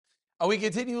And we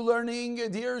continue learning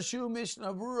Dear Shu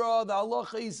Mishnah Brura, the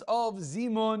halachas of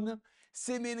Zimun,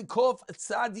 Simin Kof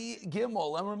Tzadi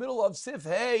Gimel. And we're in the middle of Sif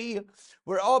Hey.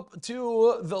 We're up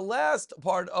to the last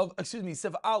part of,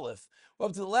 Sif Aleph. We're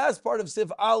up to the last part of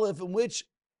Sif Aleph, in which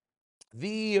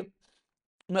the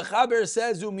Mechaber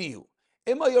says, Umihu.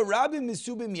 Imaya Rabim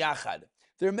Misubim Yachad.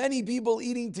 There are many people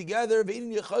eating together,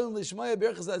 and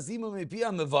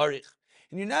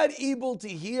you're not able to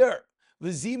hear the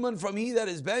Zimun from he that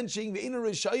is benching.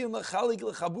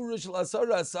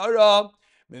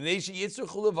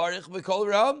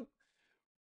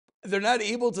 They're not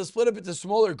able to split up into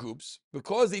smaller groups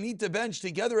because they need to bench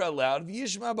together out loud. And here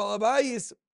the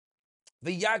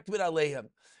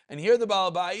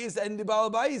Balabais, and the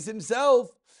Balabais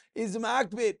himself is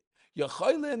makbid.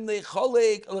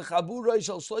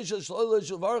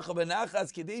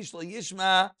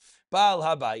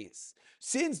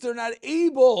 Since they're not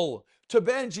able to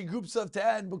bench in groups of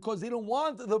 10 because they don't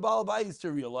want the Balabais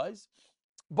to realize,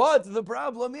 but the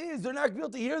problem is they're not going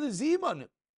to be able to hear the Zimun.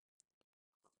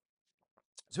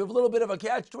 So we have a little bit of a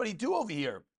catch-22 over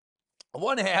here. On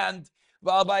one hand,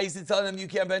 Balabais is telling them you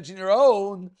can't bench on your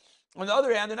own. On the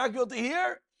other hand, they're not going to be able to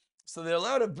hear. So they're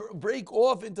allowed to break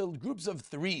off into groups of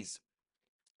threes.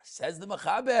 Says the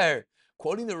Mechaber,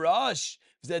 quoting the Rosh,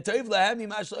 that's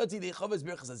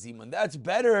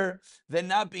better than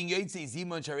not being Yotzei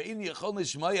Zimun.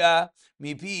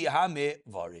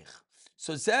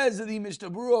 So says the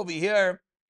Mishnah Berurah over here,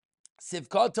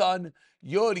 Sivkatan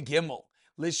Yod Gimel.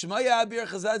 And if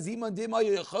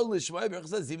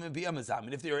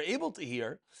they are able to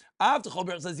hear,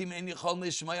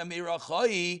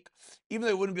 even though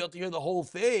they wouldn't be able to hear the whole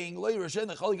thing,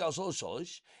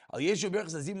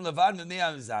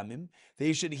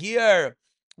 they should hear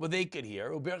what they could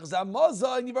hear.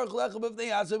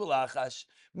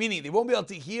 Meaning they won't be able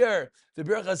to hear the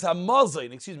Birchas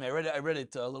HaMazon. Excuse me, I read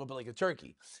it a little bit like a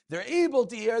turkey. They're able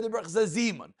to hear the Birchas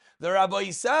HaZimun. The Rabbi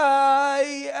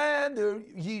Isai and the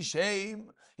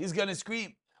Yishem, he's going to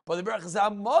scream. But the Birchas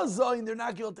HaMazon, they're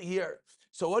not able to hear.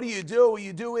 So what do? What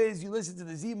you do is you listen to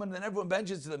the Zimun, and then everyone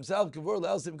benches to themselves. Kavur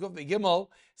Le'elsim Kuf Gimel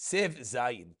Siv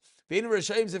Zayin.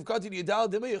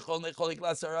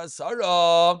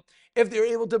 If they're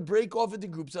able to break off into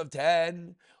groups of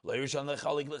 10, then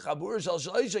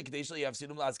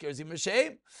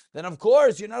of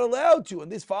course you're not allowed to.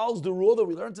 And this follows the rule that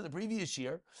we learned in the previous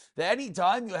year, that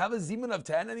anytime you have a Zimun of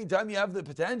 10, anytime you have the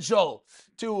potential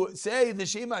to say the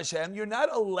Shem Hashem, you're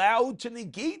not allowed to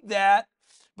negate that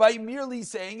by merely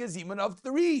saying a Zimun of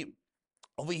 3.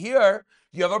 Over here,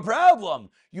 you have a problem.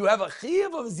 You have a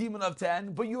chiyuv of a Zimun of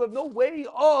 10, but you have no way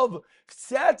of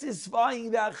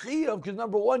satisfying that chiyuv, because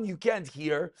number one, you can't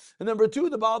hear, and number two,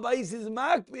 the Baal Bais is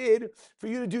makbid for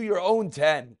you to do your own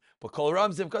 10. But Kol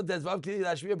Ram Sevkat Tezvav Kili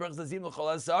Lashmiya Berch Zazim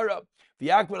L'Chol Asara.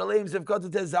 V'Yakbar Aleim Sevkat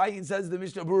Tezayin, says the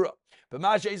Mishnah Berurah. But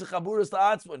Masha is a Chaburas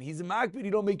La'atzman. He's a makbid,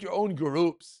 you don't make your own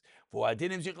groups. And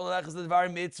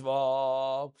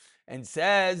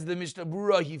says the Mishnah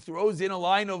Berurah, he throws in a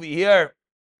line over here,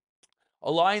 a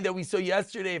line that we saw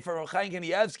yesterday from Chaim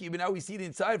Kanievsky, but now we see it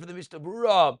inside for the Mishnah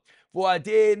Berurah.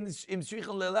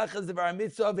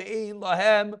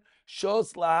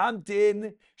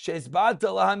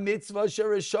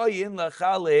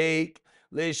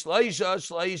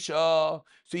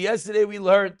 So yesterday we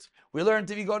learned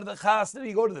if you go to the chas, then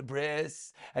you go to the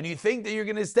bris, and you think that you're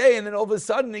going to stay, and then all of a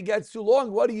sudden it gets too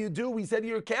long. What do? We said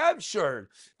you're captured.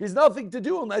 There's nothing to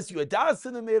do unless you had das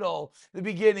in the middle, the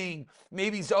beginning.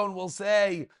 Maybe someone will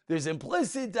say there's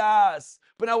implicit das.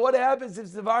 But now what happens if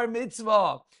it's the var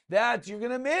mitzvah? That you're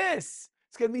going to miss.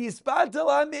 It's going to be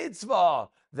yispatel mitzvah.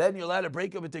 Then you're allowed to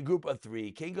break up into a group of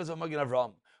 3. King goes on Magen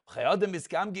Avram. If it's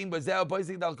not going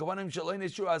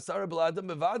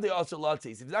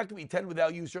to be 10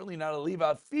 without you, certainly not a leave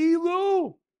out.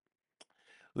 Filu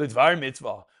Lidvar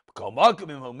mitzvah.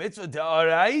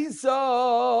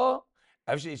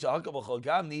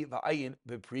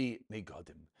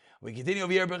 We continue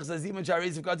over here. However,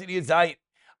 you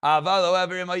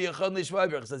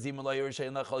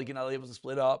cannot be able to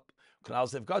split up.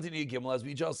 As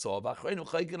we just saw.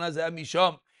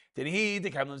 Then he, the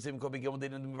we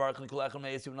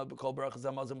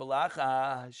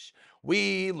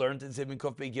learned in Zimun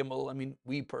Kuf Bei Gimel. I mean,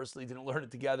 we personally didn't learn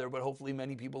it together, but hopefully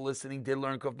many people listening did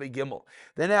learn Kuf Bei Gimel.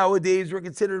 Then nowadays we're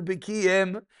considered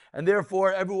Bikiyim, and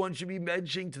therefore everyone should be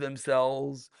mentioning to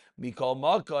themselves, Mikol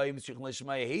Makayim,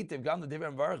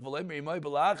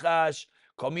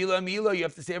 you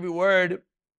have to say every word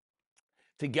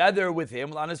together with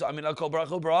him. And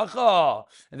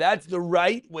that's the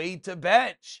right way to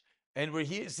bench. And we're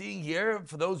seeing here,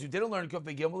 for those who didn't learn Kuf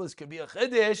Bei Gimel, this could be a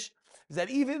chiddush, is that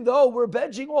even though we're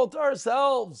benching all to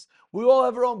ourselves, we all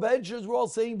have our own benchers, we're all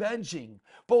saying benching.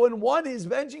 But when one is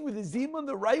benching with the Zimun,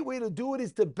 the right way to do it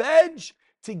is to bench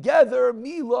together,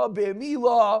 Mila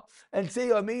Mila, and say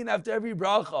Amen after every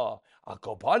bracha.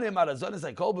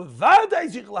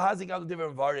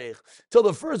 Till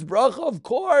the first bracha, of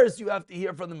course, you have to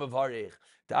hear from the Mavarech.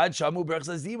 That's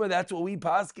what we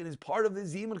paskin is part of the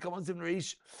Zimun. Come on, Zimun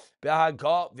Reish.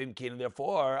 Therefore,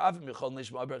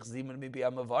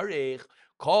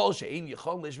 Kol she'ein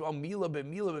yichon lishma mila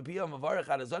b'mila b'piyah mavarech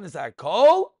hadazon is that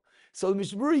kol. So the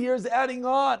Mishmur here is adding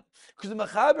on because the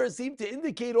Mechaber seem to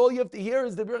indicate all you have to hear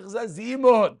is the bracha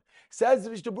Zimun. Says the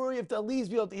Mishmur you have to at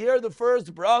least be able to hear the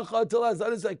first bracha till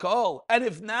hazon is that kol, and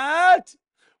if not,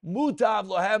 mutav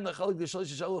lohem lechalik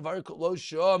l'shalish shal levarech lo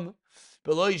shom.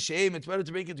 Below shame, it's better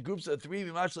to break into groups of three.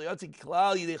 Because the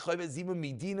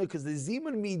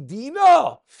Zimun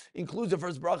Medina includes the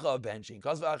first bracha of benching.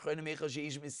 Has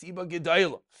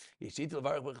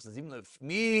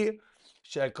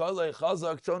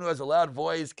a loud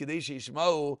voice.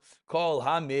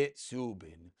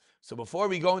 So before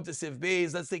we go into Sif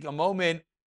Beis, let's take a moment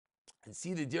and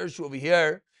see the Dirshu over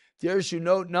here. Dirshu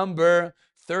note number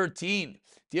 13.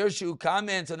 Dirshu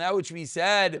comments on that which we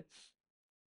said.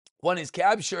 One is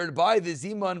captured by the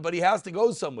Zimun, but he has to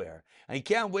go somewhere. And he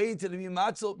can't wait to be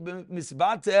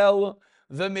misbatel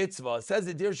the mitzvah. It says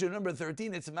in Dirshu number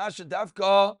 13, it's Masha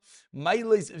Dafka,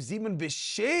 Mailis Zimun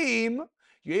B'Shem,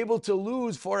 you're able to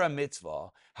lose for a mitzvah.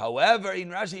 However,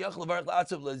 in Rashi Yachal Varach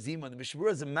L'Atzav LaZimun, the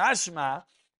Mishmur is a mashma,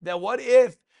 that what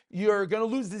if you're going to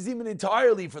lose the Zimun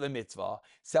entirely for the mitzvah?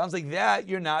 Sounds like that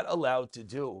you're not allowed to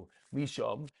do.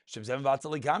 Mishom, Shem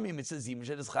Vatzaligami, Mitzvah Zimun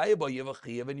Shed is Chayav, you have a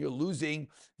Chayav, and you're losing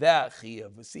that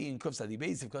Chayav. We see in Kuf Sadi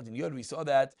Beis, of Kontin Yod, we saw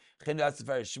that. Chen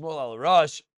Vatzafar Shmuel al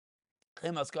Rosh,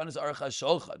 Chen Maskanis Archa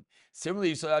Shulchan. Similarly,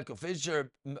 you saw that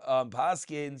Kofisher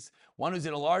Paskins, one who's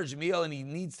in a large meal and he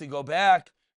needs to go back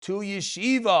to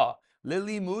Yeshiva,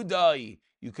 Lili Mudai.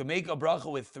 You can make a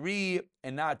bracha with 3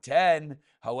 and not 10.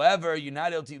 However, you're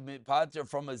not able to pater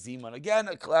from a Zimun. Again,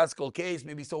 a classical case.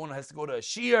 Maybe someone has to go to a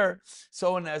shir,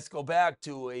 someone has to go back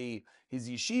to his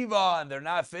yeshiva, and they're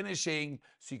not finishing,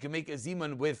 so you can make a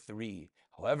Zimun with 3.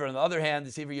 However, on the other hand,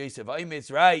 the Sefer Yosef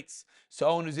Aimitz writes,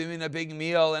 someone who's eating a big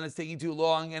meal and it's taking too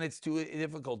long and it's too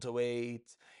difficult to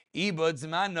wait. Ibud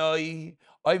Zmanoi,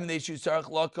 Oim Neshu Sarach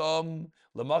Lakom,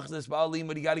 Lamachnas Baalim,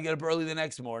 but you got to get up early the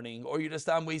next morning, or you're just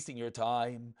not wasting your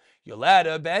time. You'll add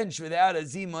a bench without a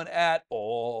Zimun at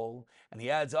all. And he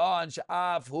adds on,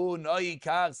 Sha'af Hu Noi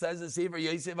Kach, says the Sefer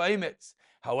Yosef Aimitz.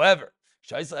 However,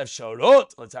 if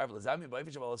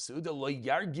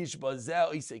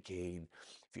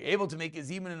you're able to make a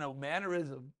Zimun in a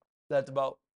mannerism that's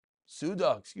about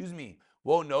Suda,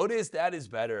 won't notice, that is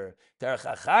better.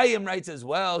 Derech HaChaim writes as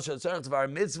well,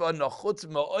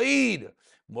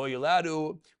 more you're allowed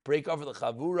to break over the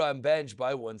chavura and bench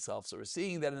by oneself. So we're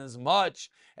seeing that in as much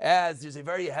as there's a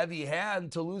very heavy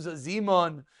hand to lose a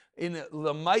Zimun in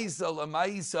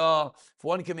Lamaisa, if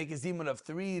one can make a Zimun of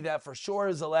 3, that for sure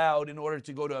is allowed in order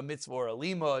to go to a mitzvah or a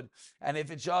limud. And if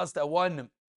it's just that one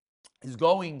is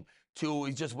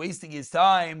he's just wasting his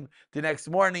time. The next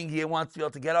morning, he wants to be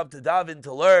able to get up to daven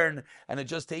to learn, and it's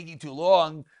just taking too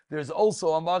long. There's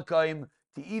also a makayim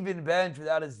to even bench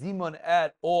without a zimun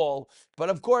at all. But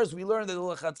of course, we learned that the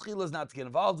lechatchila is not to get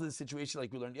involved in this situation,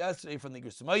 like we learned yesterday from the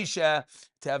Gerus Moshe,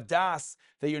 to have das,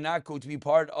 that you're not going to be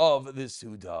part of the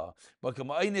Suda. But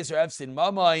kamainis or efsin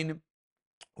mamain,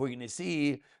 we're going to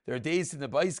see there are days in the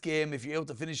bais game, if you're able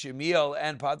to finish your meal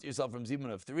and pot yourself from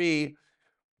zimun of 3,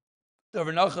 well,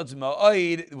 you're going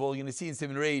to see in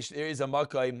Siman Reish, there is a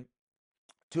makayim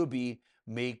to be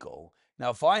mako.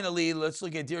 Now, finally, let's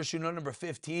look at Dir Shuna number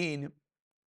 15.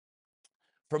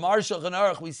 From our Shulchan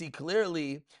Aruch, we see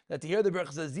clearly that to hear the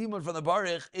Berachas Zimun from the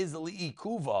Baruch is the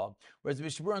Li'ikuva, whereas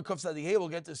Mishmur and Kuf Sadihei will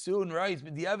get to soon, right?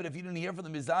 But if you didn't hear from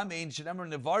the Mizamein, Shenemar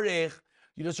Nevarech,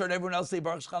 you just heard everyone else say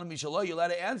Baruch Shechan Mishallah, you're allowed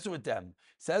to answer with them.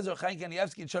 Says Rechaim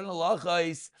Kanievsky in Shana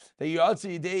Lachais that you're out to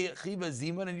Yidei Chiva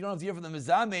Zimun, and you don't have to hear from the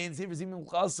Mizamein. Sefer Zimun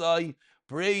Chasai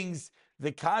brings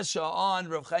the kasha on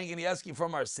Rav Chaim Kanievsky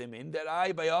from our Simin, that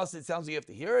by us it sounds like you have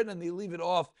to hear it, and they leave it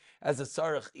off as a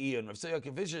Sarach Iyon. Rav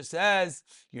Tzadok Fisher says,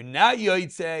 you're not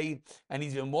Yoitze, and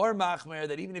he's even more machmer,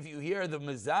 that even if you hear the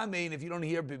Mizamein, if you don't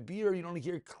hear Bibir, you don't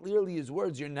hear clearly his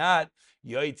words, you're not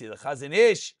Yoitze. The Chazon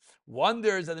Ish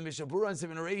wonders that the Mishnah Berurah and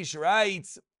Siman Reish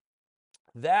writes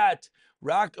that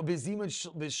Rak Bezimun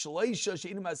B'Shleisha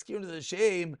She'inu Maskirun to the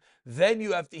shame, then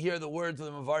you have to hear the words of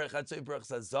the Mavarech Hatzoy Baruch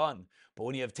Sazon. But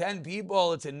when you have 10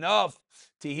 people, it's enough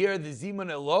to hear the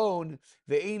Zimun alone.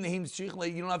 The Ein Nehim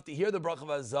Strichla, you don't have to hear the Baruch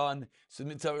of Azan. So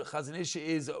Chazon Ish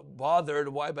is bothered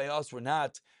why by us we're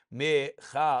not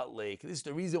mechalik. This is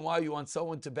the reason why you want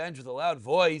someone to bench with a loud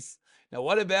voice. Now,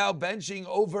 what about benching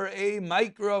over a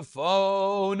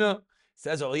microphone?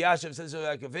 Says Yashiv, says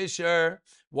Fisher,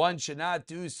 one should not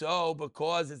do so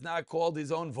because it's not called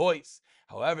his own voice.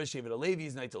 However, Shevet Alevi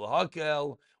is Naitel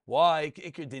Hakel. Why?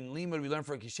 Ikr din limud. We learn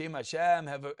for Kishem Hashem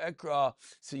have an ekra.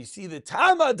 So you see the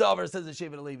Tama Dover says the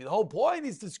Shevet Alevi. The whole point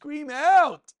is to scream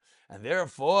out, and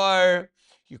therefore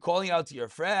you're calling out to your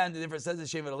friend. And if it says the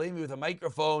Shevet Alevi with a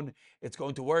microphone, it's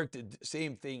going to work the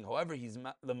same thing. However,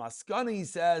 the Maskana, he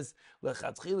says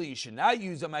lechatchila you should not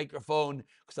use a microphone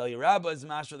because Al Yerabba is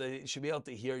mashra they should be able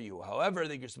to hear you. However,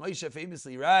 the Gers Moshe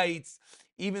famously writes,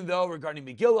 even though regarding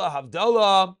Megillah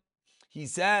Havdalah, he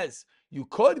says you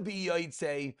could be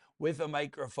say with a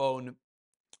microphone,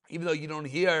 even though you don't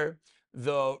hear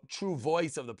the true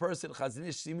voice of the person. Chazon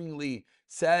Ish seemingly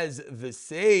says the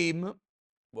same.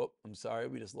 Whoop, I'm sorry,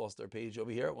 we just lost our page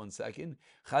over here. 1 second.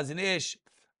 Chazon Ish,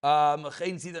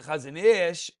 see the Chazon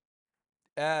Ish,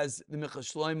 as the Michal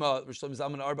Shloima, Shlomo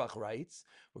Zalman Auerbach writes,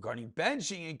 regarding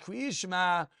benching and Kriya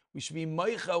Shema, we should be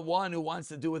Meicha, one who wants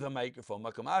to do with a microphone.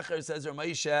 Makam Acher says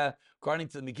Ramesha, according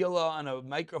to the Megillah, on a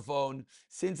microphone,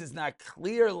 since it's not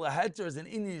clear, Laheter is an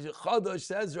Indian Chadosh,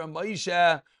 says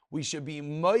Ramesha, we should be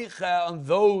Meicha on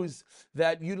those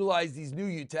that utilize these new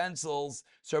utensils.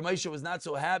 So Ramesha was not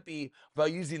so happy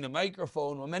about using the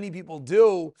microphone. What many people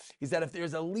do is that if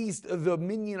there's at least the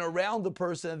minion around the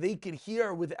person they can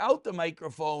hear without the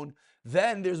microphone,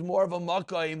 then there's more of a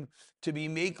makaim to be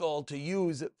makel to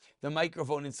use the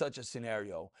microphone in such a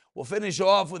scenario. We'll finish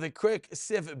off with a quick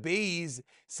sif beis,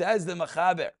 says the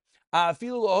Machaber.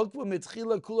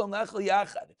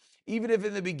 Even if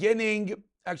in the beginning,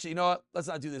 actually, you know what? Let's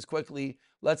not do this quickly.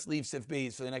 Let's leave sif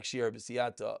beis for the next year.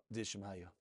 B'siyata d'shmaya.